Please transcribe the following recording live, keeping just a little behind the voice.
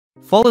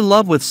Fall in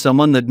love with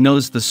someone that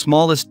knows the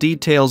smallest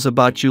details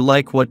about you,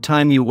 like what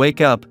time you wake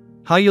up,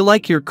 how you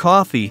like your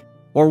coffee,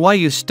 or why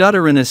you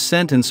stutter in a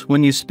sentence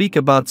when you speak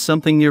about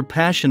something you're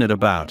passionate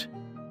about.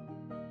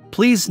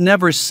 Please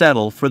never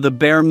settle for the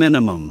bare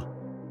minimum.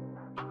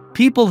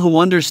 People who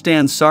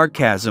understand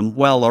sarcasm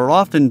well are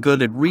often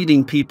good at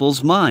reading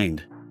people's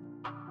mind.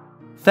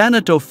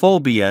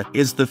 Thanatophobia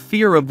is the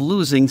fear of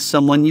losing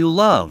someone you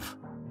love.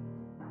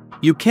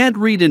 You can't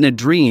read in a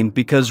dream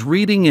because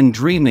reading and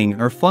dreaming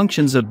are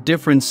functions of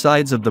different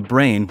sides of the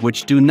brain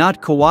which do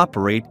not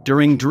cooperate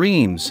during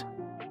dreams.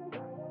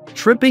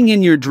 Tripping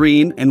in your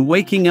dream and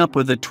waking up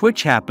with a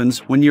twitch happens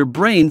when your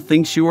brain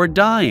thinks you are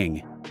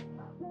dying.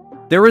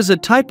 There is a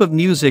type of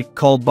music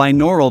called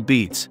binaural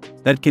beats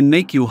that can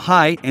make you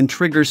high and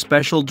trigger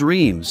special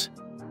dreams.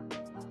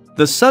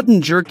 The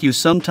sudden jerk you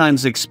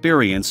sometimes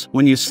experience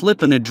when you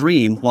slip in a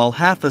dream while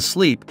half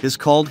asleep is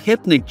called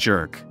hypnic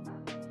jerk.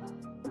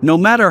 No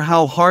matter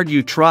how hard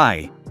you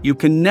try, you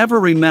can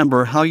never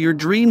remember how your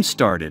dream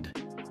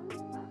started.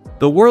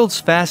 The world's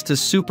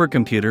fastest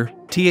supercomputer,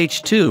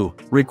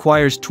 TH2,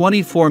 requires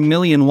 24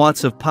 million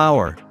watts of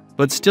power,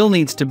 but still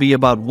needs to be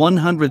about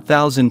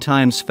 100,000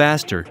 times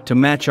faster to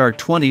match our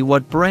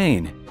 20-watt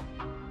brain.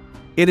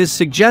 It is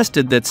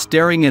suggested that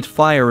staring at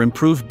fire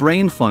improved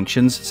brain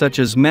functions such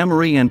as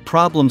memory and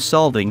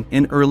problem-solving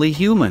in early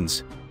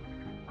humans.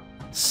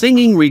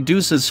 Singing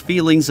reduces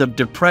feelings of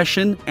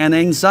depression and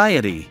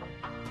anxiety.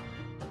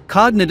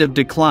 Cognitive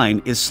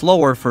decline is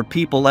slower for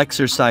people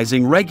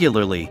exercising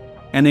regularly,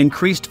 and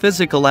increased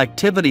physical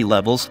activity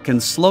levels can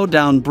slow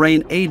down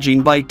brain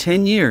aging by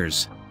 10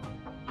 years.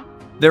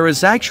 There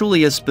is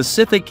actually a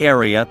specific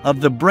area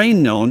of the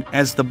brain known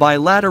as the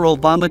bilateral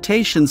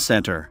vomitation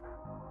center.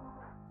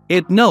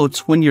 It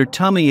notes when your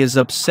tummy is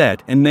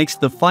upset and makes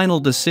the final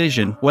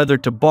decision whether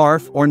to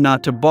barf or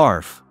not to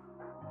barf.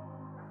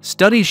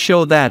 Studies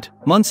show that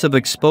months of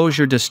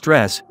exposure to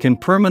stress can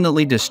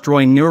permanently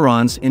destroy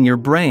neurons in your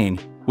brain,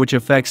 which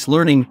affects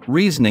learning,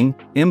 reasoning,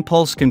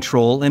 impulse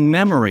control, and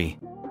memory.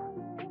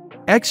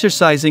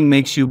 Exercising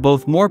makes you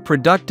both more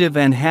productive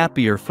and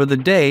happier for the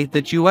day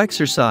that you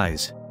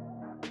exercise.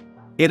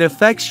 It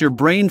affects your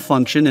brain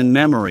function and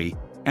memory,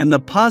 and the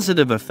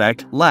positive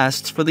effect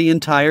lasts for the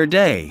entire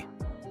day.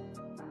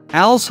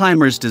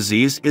 Alzheimer's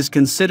disease is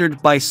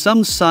considered by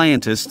some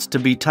scientists to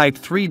be type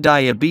 3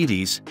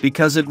 diabetes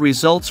because it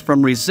results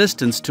from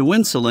resistance to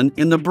insulin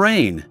in the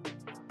brain.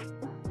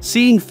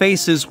 Seeing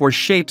faces or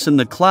shapes in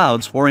the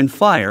clouds or in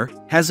fire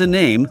has a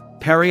name,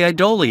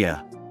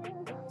 pareidolia.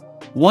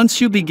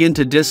 Once you begin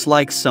to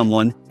dislike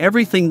someone,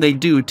 everything they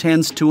do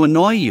tends to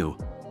annoy you.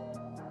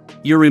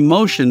 Your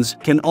emotions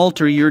can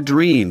alter your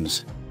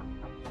dreams.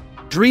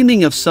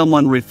 Dreaming of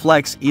someone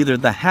reflects either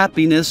the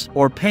happiness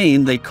or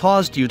pain they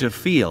caused you to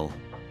feel.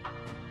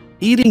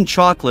 Eating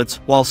chocolates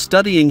while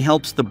studying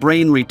helps the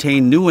brain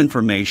retain new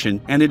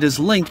information, and it is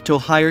linked to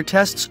higher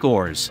test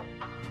scores.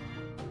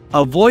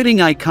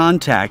 Avoiding eye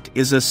contact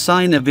is a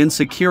sign of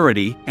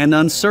insecurity and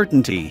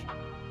uncertainty.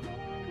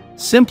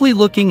 Simply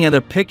looking at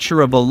a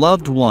picture of a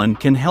loved one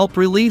can help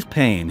relieve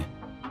pain.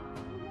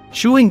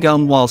 Chewing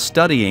gum while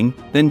studying,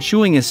 then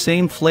chewing a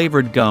same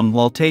flavored gum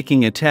while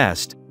taking a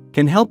test,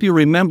 can help you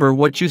remember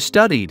what you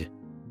studied.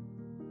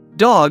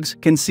 Dogs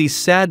can see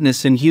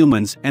sadness in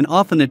humans and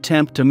often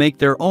attempt to make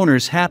their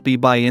owners happy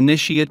by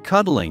initiate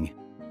cuddling.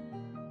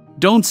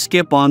 Don't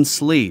skip on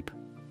sleep.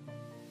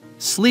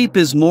 Sleep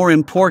is more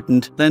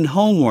important than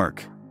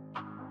homework.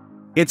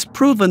 It's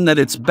proven that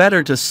it's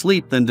better to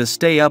sleep than to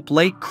stay up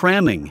late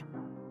cramming.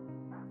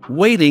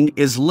 Waiting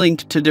is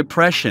linked to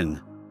depression.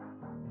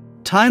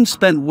 Time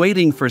spent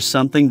waiting for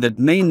something that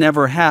may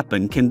never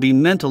happen can be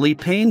mentally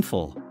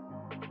painful.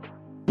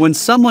 When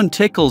someone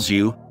tickles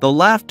you, the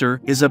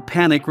laughter is a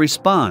panic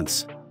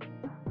response.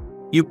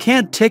 You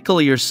can't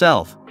tickle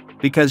yourself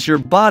because your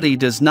body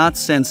does not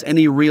sense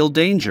any real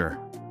danger.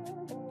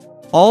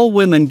 All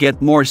women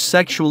get more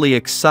sexually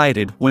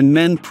excited when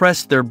men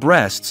press their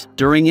breasts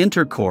during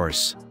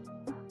intercourse.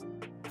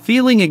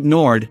 Feeling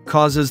ignored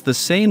causes the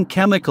same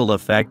chemical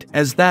effect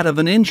as that of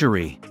an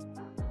injury.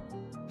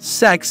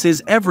 Sex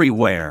is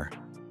everywhere.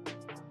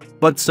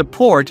 But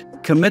support,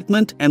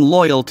 commitment, and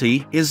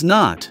loyalty is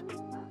not.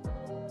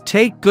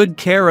 Take good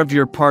care of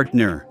your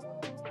partner.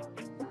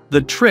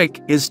 The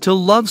trick is to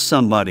love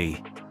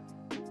somebody.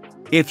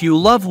 If you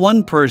love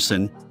one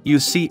person, you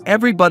see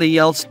everybody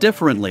else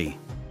differently.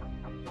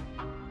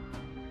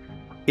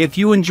 If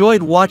you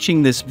enjoyed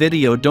watching this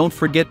video, don't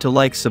forget to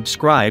like,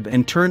 subscribe,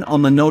 and turn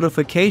on the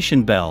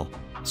notification bell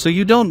so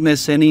you don't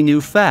miss any new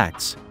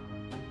facts.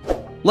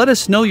 Let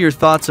us know your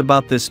thoughts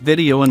about this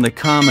video in the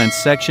comments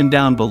section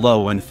down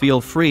below, and feel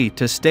free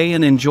to stay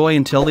and enjoy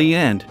until the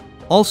end.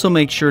 Also,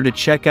 make sure to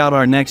check out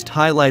our next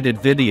highlighted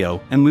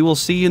video, and we will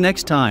see you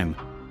next time.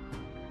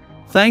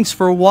 Thanks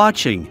for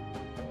watching.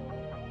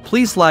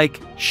 Please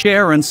like,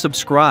 share, and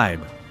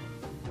subscribe.